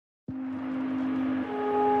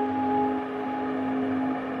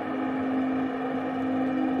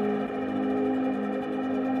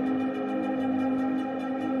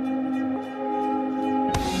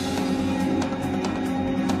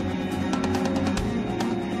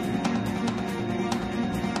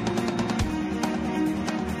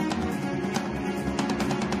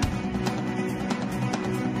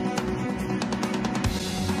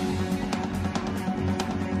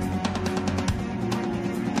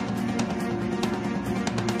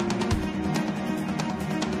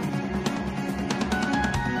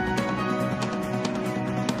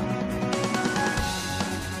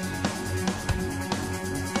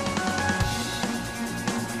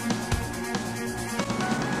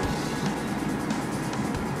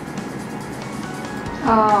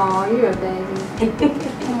Oh, you're a baby.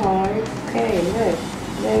 Oh, you're okay. Look.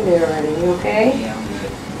 There already. You okay? Yeah, I'm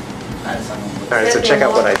good. Alright, so check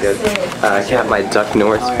out what I did. I have my Duck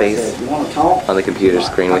North face on the computer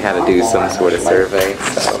screen. We had to do some sort of survey,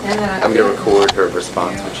 so I'm going to record her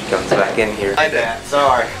response when she comes back in here. Hi, Dad.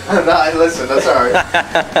 Sorry. No, listen, that's alright.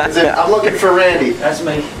 I'm looking for Randy. That's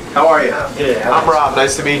me. How are you? Good. I'm Rob.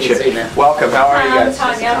 Nice to meet you. Welcome. How are you guys?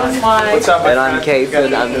 I'm Tanya. I'm his wife. What's up, my And I'm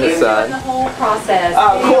Kason. I'm his The son. whole process.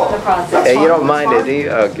 Oh, cool. The process. Hey, you don't mind it, do you?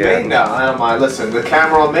 Oh, Me? good. No, I don't mind. Listen, the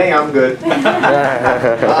camera on me, I'm good.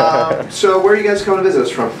 So where are you guys coming to visit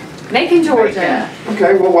us from? Macon, Georgia.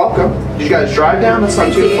 Okay, well, welcome. Did you guys drive down? That's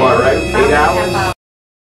not too far, right? 8 hours?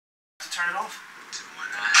 Turn it off.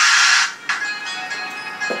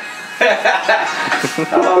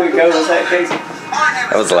 How long ago was that, Casey?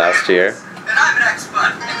 That was last year. And I'm an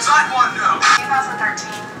expert, because I want to know.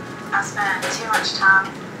 2013, I spent too much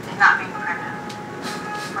time not being pregnant.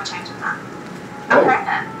 We're changing that. I'm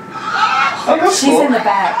pregnant. Oh, that's She's cool. in the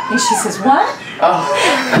back, and she says, "What?" Oh.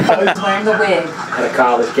 Wearing the wig. At a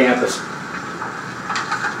college campus.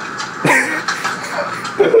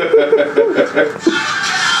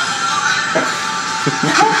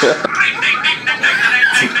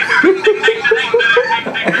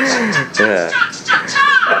 Yeah.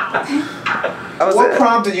 What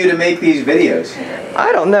prompted you to make these videos?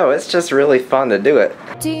 I don't know, it's just really fun to do it.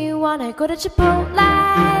 Do you wanna go to Chipotle?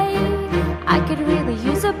 I could really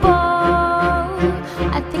use a bowl.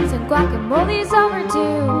 I think some guacamole's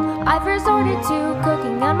overdue. I've resorted to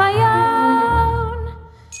cooking on my own.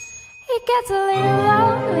 It gets a little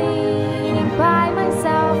lonely eating by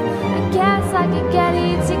myself. I guess I could get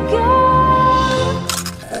it to go.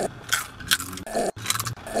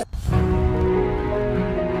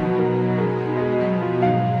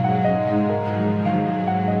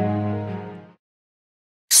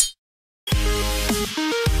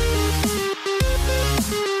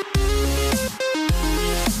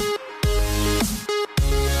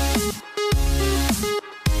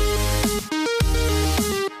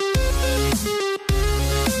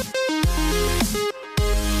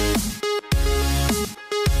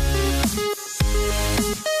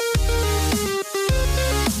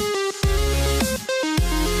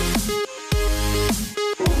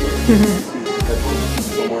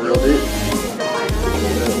 More real deep.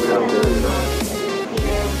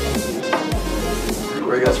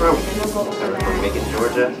 Where you guys from? From Macon,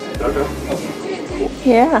 Georgia. Okay.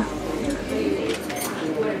 Yeah.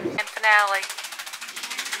 And finale.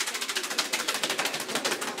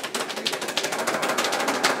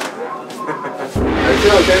 How you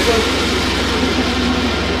feeling, Jason?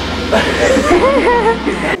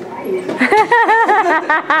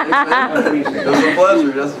 It was a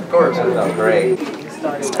pleasure, yes, of course. Oh, great.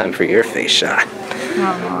 It's time for your face shot.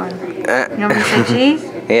 Come on. You want me to say cheese?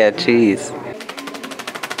 Yeah, cheese.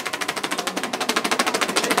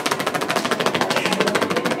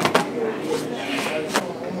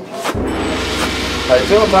 How you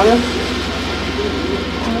feeling, Tanya?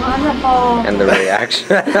 Wonderful. And the reaction.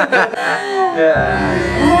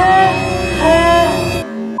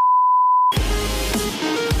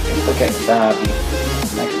 Look at the side view.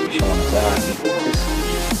 Make sure you're showing the side view.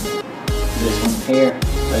 This one here,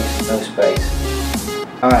 no space.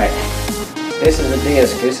 Alright, this is a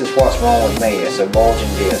disc. This is what's wrong with me. It's a bulging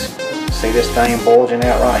disc. See this thing bulging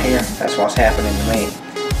out right here? That's what's happening to me.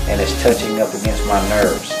 And it's touching up against my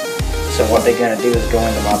nerves. So what they're going to do is go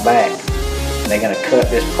into my back. And they're going to cut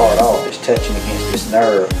this part off. It's touching against this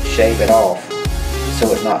nerve. Shave it off.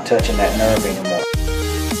 So it's not touching that nerve anymore.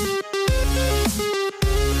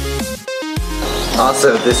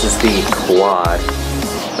 Also, this is the quad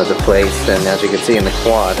of the place, and as you can see in the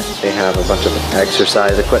quad, they have a bunch of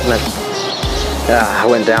exercise equipment. I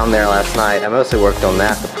went down there last night. I mostly worked on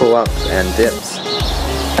that, the pull-ups and dips,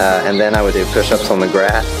 and then I would do push-ups on the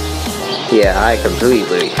grass. Yeah, I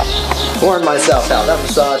completely worn myself out. That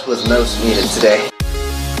massage was most needed today.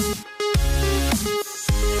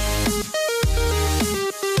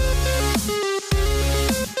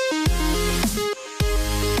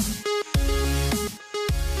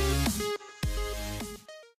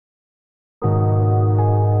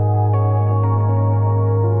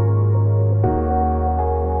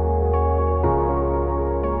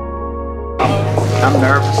 I'm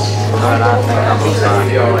nervous, but I think I'll be fine.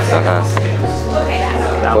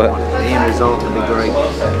 What? The end result will be great.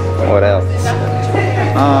 What else?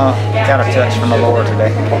 Got a touch from the Lord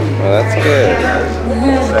today. Well, that's good.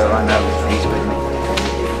 So I know He's with me.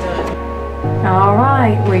 All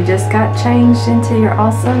right, we just got changed into your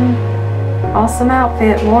awesome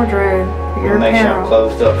outfit wardrobe. Your Make sure I'm apparel.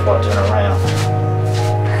 closed up before I turn around.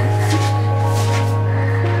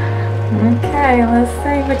 Okay, let's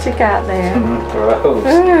see what you got there. Gross.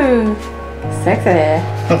 Ooh, sexy.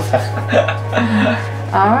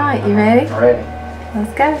 All right, you ready? Ready.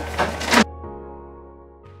 Let's go.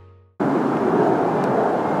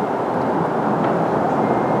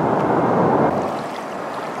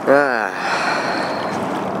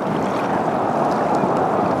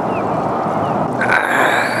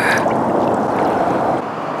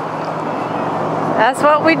 That's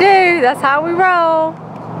what we do. That's how we roll.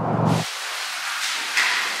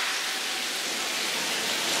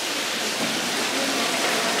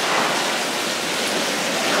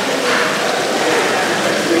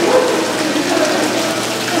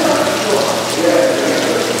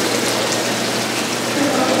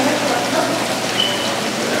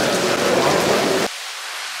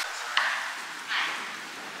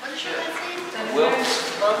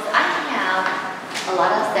 I have a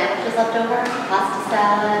lot of sandwiches left over, pasta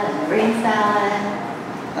salad and green salad.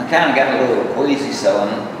 I kind of got a little queasy, so I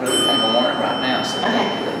really think I want it right now. So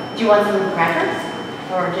Okay. Do you want some crackers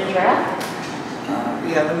or ginger ale?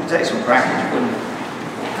 yeah, let me take some crackers, wouldn't you?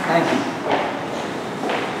 Thank you.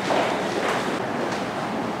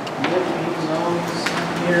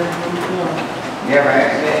 You ever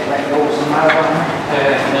accidentally let go of some out on me?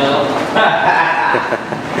 No.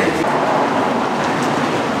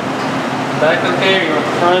 Back okay, you're up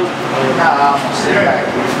front. No, I'm gonna sit back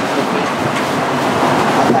here.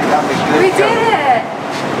 I think I'll be good. We did it!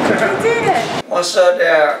 We did it! What's up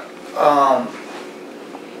there,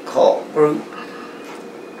 cult group?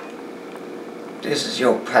 This is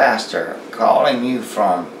your pastor calling you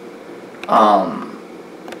from,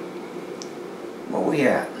 where we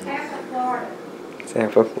at?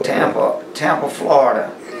 Tampa, Florida. Tampa,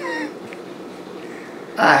 Florida.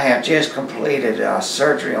 I have just completed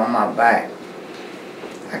surgery on my back.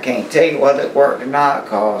 I can't tell you whether it worked or not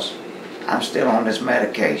because I'm still on this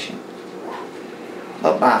medication.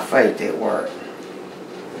 But by faith it worked.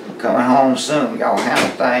 I'm coming home soon. Y'all handle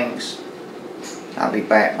things. I'll be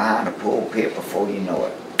back behind the pulpit before you know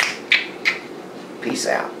it. Peace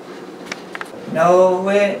out. No,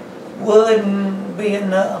 it wouldn't be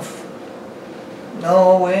enough.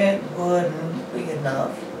 No, it wouldn't be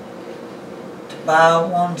enough to buy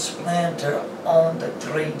one splinter on the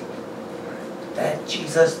tree that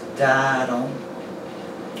Jesus died on.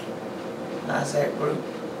 How's that, group?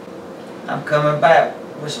 I'm coming back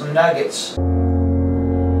with some nuggets.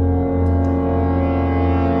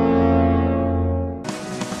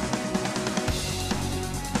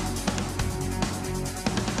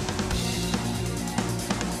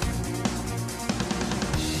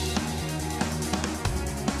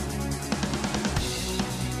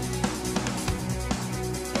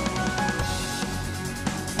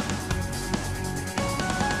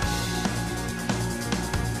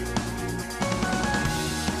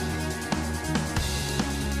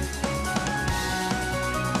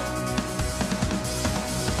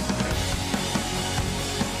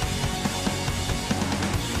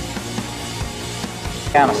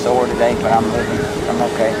 Kind of sore today, but I'm living. I'm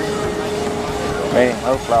okay. Ready?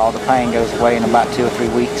 Hopefully all the pain goes away in about 2 or 3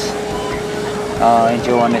 weeks.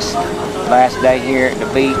 Enjoying this last day here at the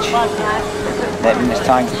beach. Letting this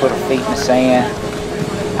time to put our feet in the sand.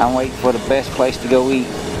 I'm waiting for the best place to go eat.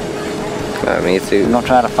 Me too. We're gonna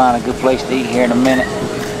try to find a good place to eat here in a minute.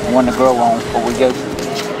 One to grow on before we go.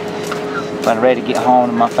 But I'm ready to get home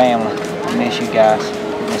to my family. I miss you guys.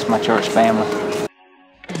 I miss my church family.